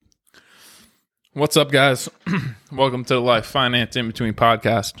What's up, guys? Welcome to the Life Finance In Between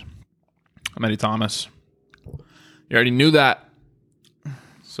podcast. I'm Eddie Thomas. You already knew that,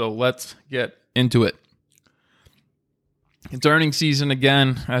 so let's get into it. It's earnings season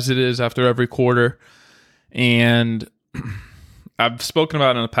again, as it is after every quarter, and I've spoken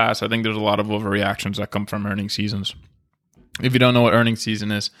about it in the past. I think there's a lot of overreactions that come from earnings seasons. If you don't know what earnings season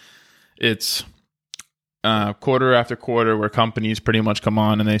is, it's quarter after quarter where companies pretty much come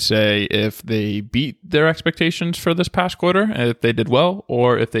on and they say if they beat their expectations for this past quarter, if they did well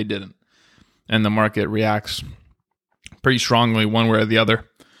or if they didn't. And the market reacts pretty strongly one way or the other.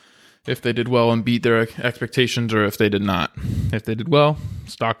 If they did well and beat their expectations or if they did not. If they did well,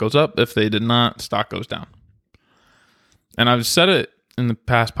 stock goes up. If they did not, stock goes down. And I've said it in the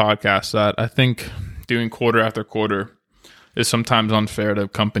past podcasts that I think doing quarter after quarter is sometimes unfair to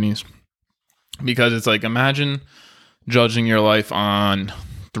companies. Because it's like, imagine judging your life on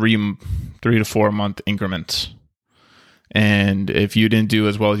three to 4 month increments. And if you didn't do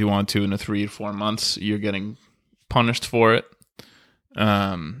as well as you want to in the 3 to 4 months, you're getting punished for it.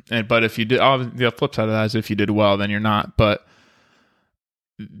 But if you did, the flip side of that is if you did well, then you're not. But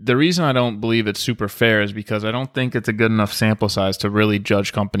the reason I don't believe it's super fair is because I don't think it's a good enough sample size to really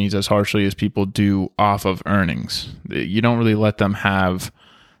judge companies as harshly as people do off of earnings. You don't really let them have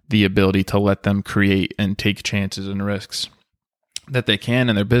the ability to let them create and take chances and risks that they can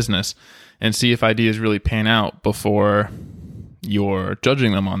in their business and see if ideas really pan out before you're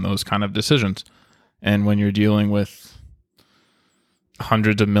judging them on those kind of decisions. And when you're dealing with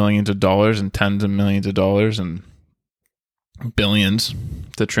hundreds of millions of dollars and tens of millions of dollars and billions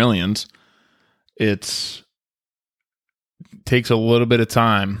to trillions, it takes a little bit of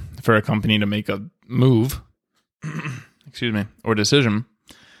time for a company to make a move, or decision,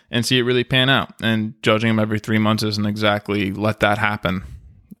 and see it really pan out. And judging them every 3 months isn't exactly let that happen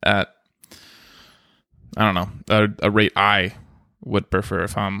at, a rate I would prefer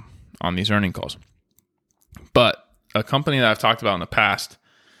if I'm on these earning calls. But a company that I've talked about in the past,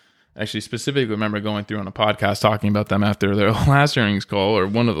 actually specifically remember going through on a podcast talking about them after their last earnings call or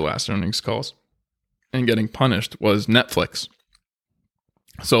one of the last earnings calls and getting punished, was Netflix.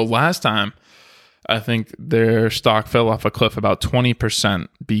 So last time, I think their stock fell off a cliff about 20%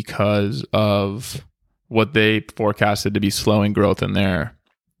 because of what they forecasted to be slowing growth in their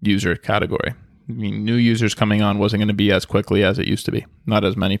user category. I mean, new users coming on wasn't going to be as quickly as it used to be, not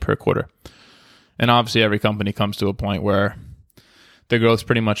as many per quarter. And obviously every company comes to a point where their growth's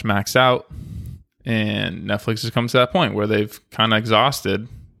pretty much maxed out, and Netflix has come to that point where they've kind of exhausted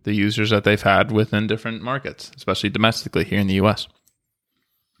the users that they've had within different markets, especially domestically here in the US.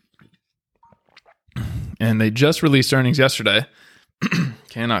 And they just released earnings yesterday.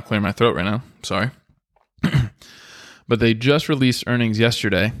 Cannot clear my throat right now. Sorry. But they just released earnings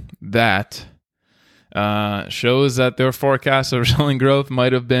yesterday that shows that their forecast of selling growth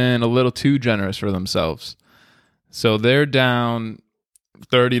might have been a little too generous for themselves. So they're down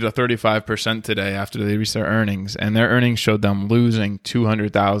 30 to 35% today after they released their earnings. And their earnings showed them losing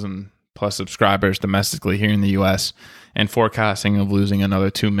 200,000 plus subscribers domestically here in the US and forecasting of losing another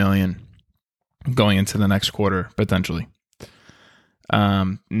 2 million going into the next quarter, potentially.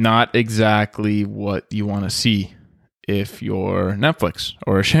 Not exactly what you want to see if you're Netflix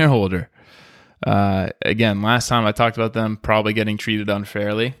or a shareholder. Again, last time I talked about them probably getting treated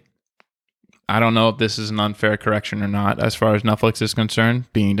unfairly. I don't know if this is an unfair correction or not as far as Netflix is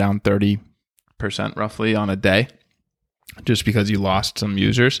concerned, being down 30% roughly on a day, just because you lost some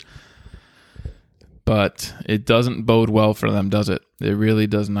users. But it doesn't bode well for them, does it? It really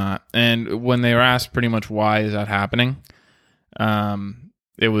does not. And when they were asked pretty much why is that happening,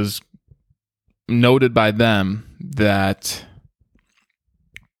 it was noted by them that,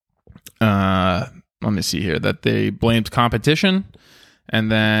 let me see here, that they blamed competition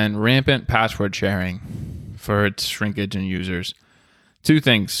and then rampant password sharing for its shrinkage in users. Two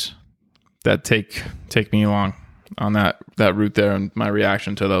things that take me along on that route there and my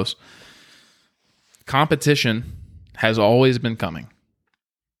reaction to those. Competition has always been coming.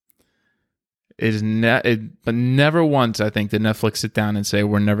 But never once, I think, did Netflix sit down and say,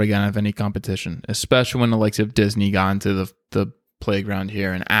 we're never going to have any competition, especially when the likes of Disney got into the playground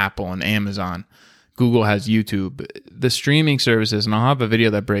here, and Apple and Amazon. Google has YouTube. The streaming services, and I'll have a video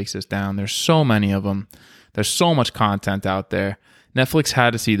that breaks this down. There's so many of them. There's so much content out there. Netflix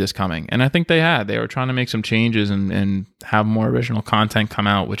had to see this coming, and I think they had. They were trying to make some changes and have more original content come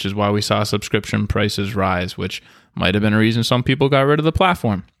out, which is why we saw subscription prices rise, which might have been a reason some people got rid of the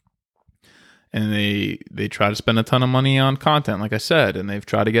platform. And they try to spend a ton of money on content, like I said, and they've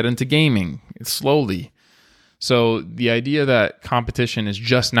tried to get into gaming slowly. So the idea that competition is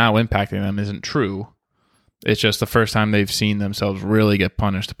just now impacting them isn't true. It's just the first time they've seen themselves really get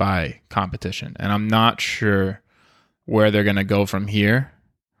punished by competition. And I'm not sure where they're going to go from here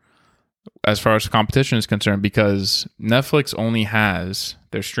as far as competition is concerned, because Netflix only has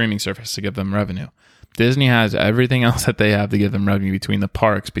their streaming service to give them revenue. Disney has everything else that they have to give them revenue, between the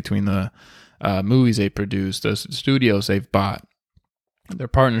parks, between the movies they produce, the studios they've bought, their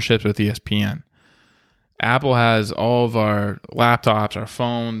partnerships with ESPN. Apple has all of our laptops, our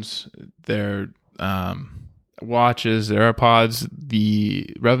phones, their watches, their AirPods,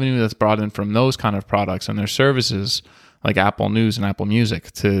 the revenue that's brought in from those kind of products and their services like Apple News and Apple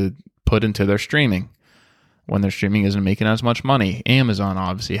Music to put into their streaming when their streaming isn't making as much money. Amazon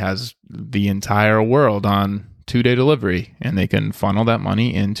obviously has the entire world on 2-day delivery, and they can funnel that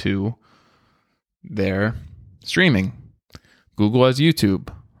money into their streaming. Google has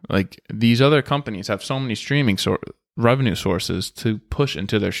YouTube. Like, these other companies have so many streaming revenue sources to push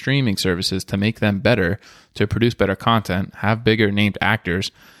into their streaming services to make them better, to produce better content, have bigger named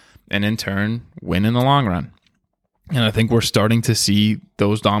actors, and in turn win in the long run. And I think we're starting to see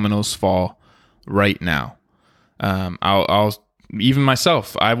those dominoes fall right now. I'll even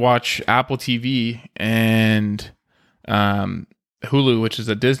myself, I watch Apple TV and Hulu, which is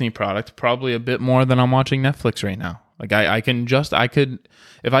a Disney product, probably a bit more than I'm watching Netflix right now. Like I could,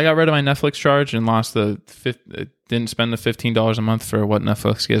 if I got rid of my Netflix charge and didn't spend the $15 a month for what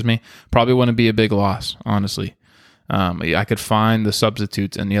Netflix gives me, probably wouldn't be a big loss, honestly. I could find the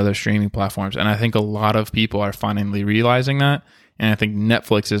substitutes in the other streaming platforms. And I think a lot of people are finally realizing that. And I think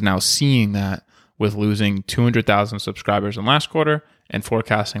Netflix is now seeing that with losing 200,000 subscribers in last quarter and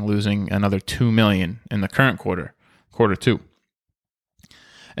forecasting losing another 2 million in the current quarter 2.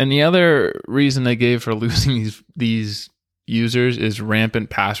 And the other reason they gave for losing these users is rampant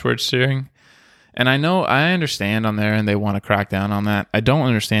password sharing. And I understand on there and they want to crack down on that. I don't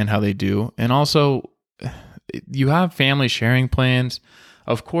understand how they do. And also, you have family sharing plans.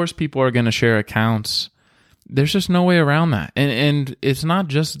 Of course, people are going to share accounts. There's just no way around that. And it's not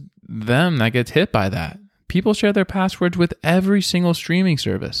just them that gets hit by that. People share their passwords with every single streaming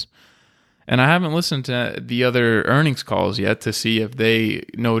service. And I haven't listened to the other earnings calls yet to see if they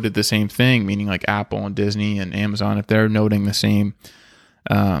noted the same thing, meaning like Apple and Disney and Amazon, if they're noting the same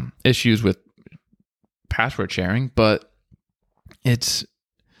issues with password sharing. But it's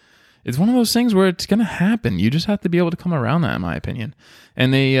one of those things where it's going to happen. You just have to be able to come around that, in my opinion.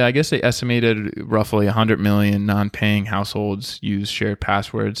 And I guess they estimated roughly 100 million non-paying households use shared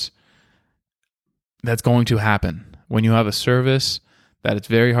passwords. That's going to happen. When you have a service that it's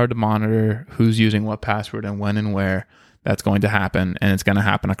very hard to monitor who's using what password and when and where, that's going to happen, and it's going to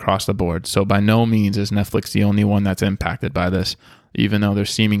happen across the board. So by no means is Netflix the only one that's impacted by this, even though they're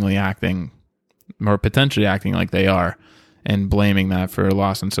seemingly acting, or potentially acting like they are, and blaming that for a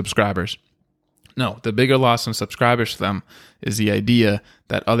loss in subscribers. No, the bigger loss in subscribers for them is the idea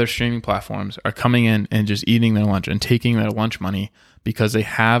that other streaming platforms are coming in and just eating their lunch and taking their lunch money because they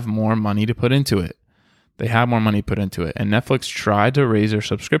have more money to put into it. And Netflix tried to raise their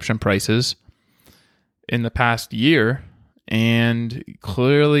subscription prices in the past year, and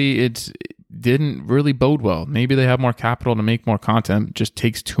clearly it didn't really bode well. Maybe they have more capital to make more content. It just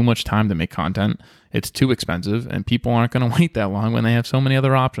takes too much time to make content. It's too expensive, and people aren't going to wait that long when they have so many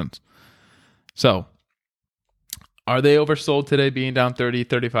other options. So, are they oversold today, being down 30,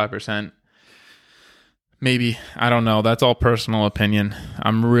 35%? Maybe. I don't know. That's all personal opinion.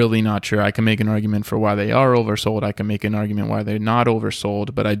 I'm really not sure. I can make an argument for why they are oversold. I can make an argument why they're not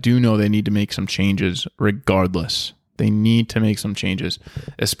oversold, but I do know they need to make some changes regardless. They need to make some changes,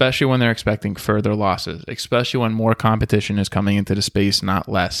 especially when they're expecting further losses, especially when more competition is coming into the space, not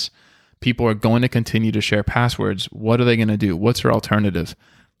less. People are going to continue to share passwords. What are they going to do? What's their alternative?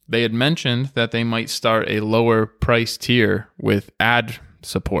 They had mentioned that they might start a lower price tier with ad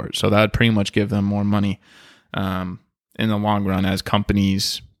support. So that would pretty much give them more money in the long run as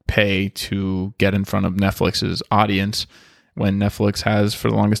companies pay to get in front of Netflix's audience, when Netflix has for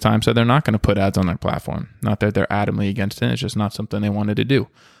the longest time said they're not going to put ads on their platform. Not that they're adamantly against it. It's just not something they wanted to do.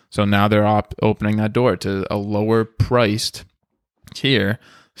 So now they're opening that door to a lower priced tier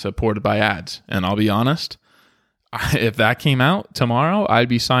supported by ads. And I'll be honest, if that came out tomorrow, I'd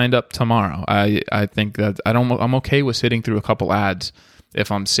be signed up tomorrow. I think that I'm okay with sitting through a couple ads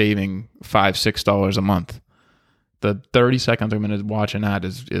if I'm saving $5-6 a month. The 30 seconds I'm going to watch an ad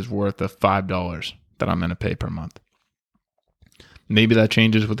is worth the $5 that I'm going to pay per month. Maybe that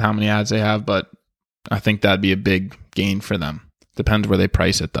changes with how many ads they have, but I think that'd be a big gain for them. Depends where they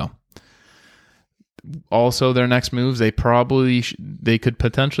price it, though. also their next moves, they could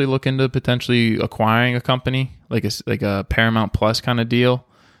potentially look into potentially acquiring a company like a Paramount Plus kind of deal,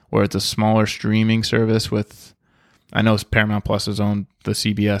 where it's a smaller streaming service with, I know Paramount Plus is owned the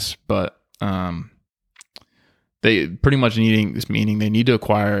CBS, but they pretty much meaning they need to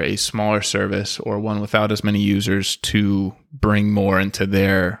acquire a smaller service or one without as many users to bring more into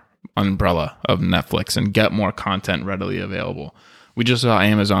their umbrella of Netflix and get more content readily available. We just saw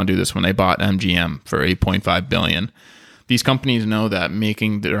Amazon do this when they bought MGM for $8.5 billion. These companies know that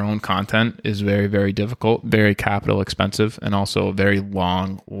making their own content is very, very difficult, very capital expensive, and also a very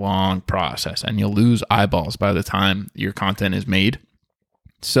long process. And you'll lose eyeballs by the time your content is made.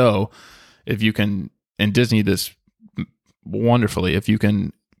 So if you can, and Disney this wonderfully, if you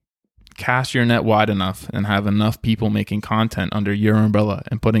can cast your net wide enough and have enough people making content under your umbrella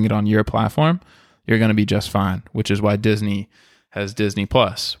and putting it on your platform, you're going to be just fine, which is why Disney has Disney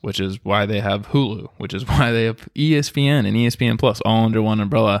Plus, which is why they have Hulu, which is why they have ESPN and ESPN Plus all under one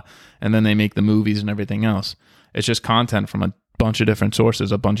umbrella, and then they make the movies and everything else. It's just content from a bunch of different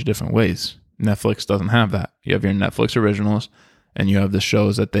sources, a bunch of different ways. Netflix doesn't have that. You have your Netflix originals, and you have the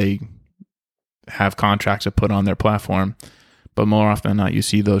shows that they have contracts to put on their platform. But more often than not, you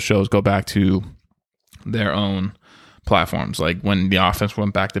see those shows go back to their own platforms, like when The Office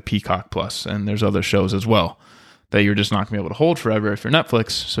went back to Peacock Plus, and there's other shows as well that you're just not going to be able to hold forever if you're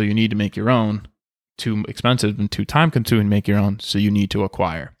Netflix, so you need to make your own. Too expensive and too time-consuming to make your own, so you need to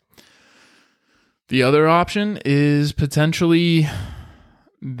acquire. The other option is potentially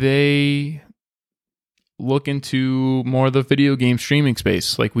they look into more of the video game streaming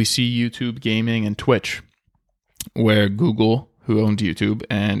space, like we see YouTube gaming and Twitch, where Google, who owns YouTube,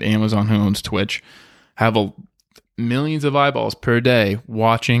 and Amazon, who owns Twitch, have millions of eyeballs per day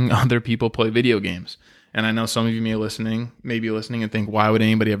watching other people play video games. And I know some of you may be listening and think, why would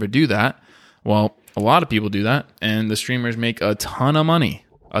anybody ever do that? Well, a lot of people do that, and the streamers make a ton of money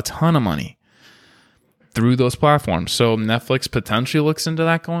through those platforms. So Netflix potentially looks into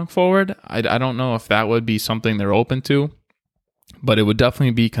that going forward. I don't know if that would be something they're open to, but it would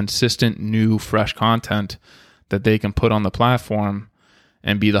definitely be consistent, new, fresh content that they can put on the platform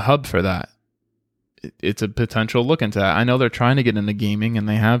and be the hub for that. It's a potential look into that. I know they're trying to get into gaming, and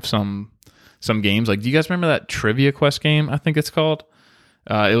they have some games. Like, do you guys remember that Trivia Quest game? I think it's called.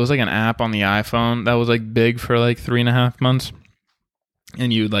 It was like an app on the iPhone that was like big for like 3.5 months.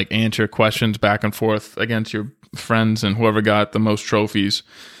 And you'd like answer questions back and forth against your friends, and whoever got the most trophies,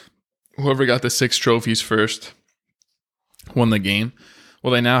 whoever got the 6 trophies first won the game.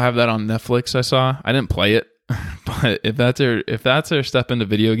 Well, they now have that on Netflix. I saw. I didn't play it, but if that's their step into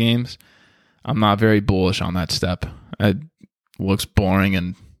video games, I'm not very bullish on that step. It looks boring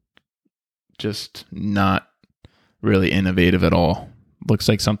and just not really innovative at all. Looks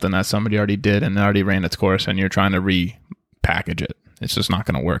like something that somebody already did and already ran its course, and you're trying to repackage it. It's just not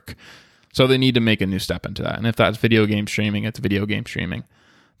going to work. So they need to make a new step into that. And if that's video game streaming, it's video game streaming.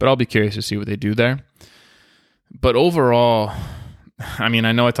 But I'll be curious to see what they do there. But overall, I mean,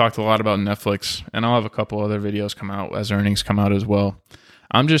 I know I talked a lot about Netflix, and I'll have a couple other videos come out as earnings come out as well.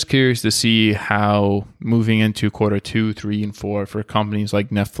 I'm just curious to see how moving into quarter 2, 3, and 4 for companies like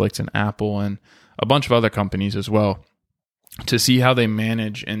Netflix and Apple and a bunch of other companies as well, to see how they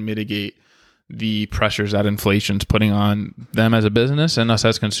manage and mitigate the pressures that inflation's putting on them as a business and us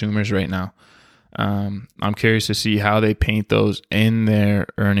as consumers right now. I'm curious to see how they paint those in their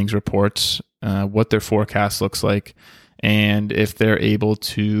earnings reports, what their forecast looks like, and if they're able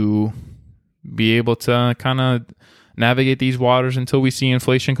to kind of navigate these waters until we see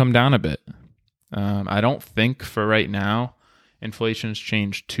inflation come down a bit. I don't think for right now inflation's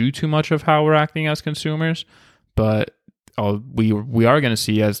changed too much of how we're acting as consumers, but we are going to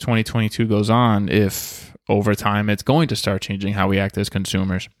see as 2022 goes on if over time it's going to start changing how we act as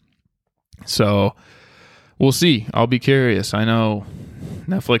consumers. So we'll see. I'll be curious. I know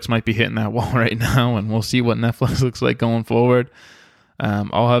Netflix might be hitting that wall right now, and we'll see what Netflix looks like going forward.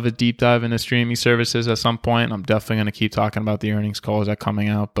 I'll have a deep dive into streaming services at some point. I'm definitely going to keep talking about the earnings calls that are coming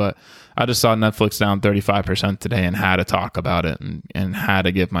out, but I just saw Netflix down 35% today and had to talk about it and had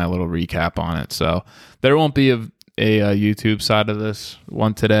to give my little recap on it. So there won't be a YouTube side of this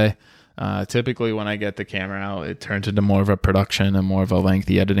one today. Typically when I get the camera out, it turns into more of a production and more of a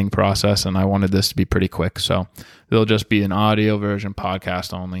lengthy editing process, and I wanted this to be pretty quick, so it'll just be an audio version,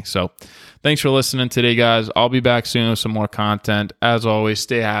 podcast only. So thanks for listening today, guys. I'll be back soon with some more content. As always,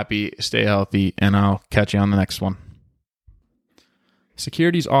 stay happy, stay healthy, and I'll catch you on the next one.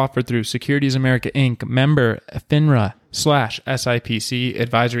 Securities offered through Securities America Inc., member FINRA. SIPC.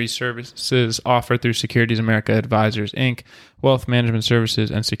 Advisory services offered through Securities America Advisors, Inc. Wealth Management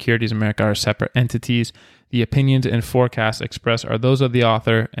Services and Securities America are separate entities. The opinions and forecasts expressed are those of the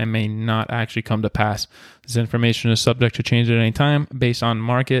author and may not actually come to pass. This information is subject to change at any time based on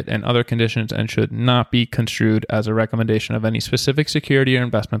market and other conditions and should not be construed as a recommendation of any specific security or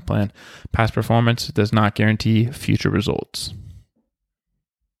investment plan. Past performance does not guarantee future results.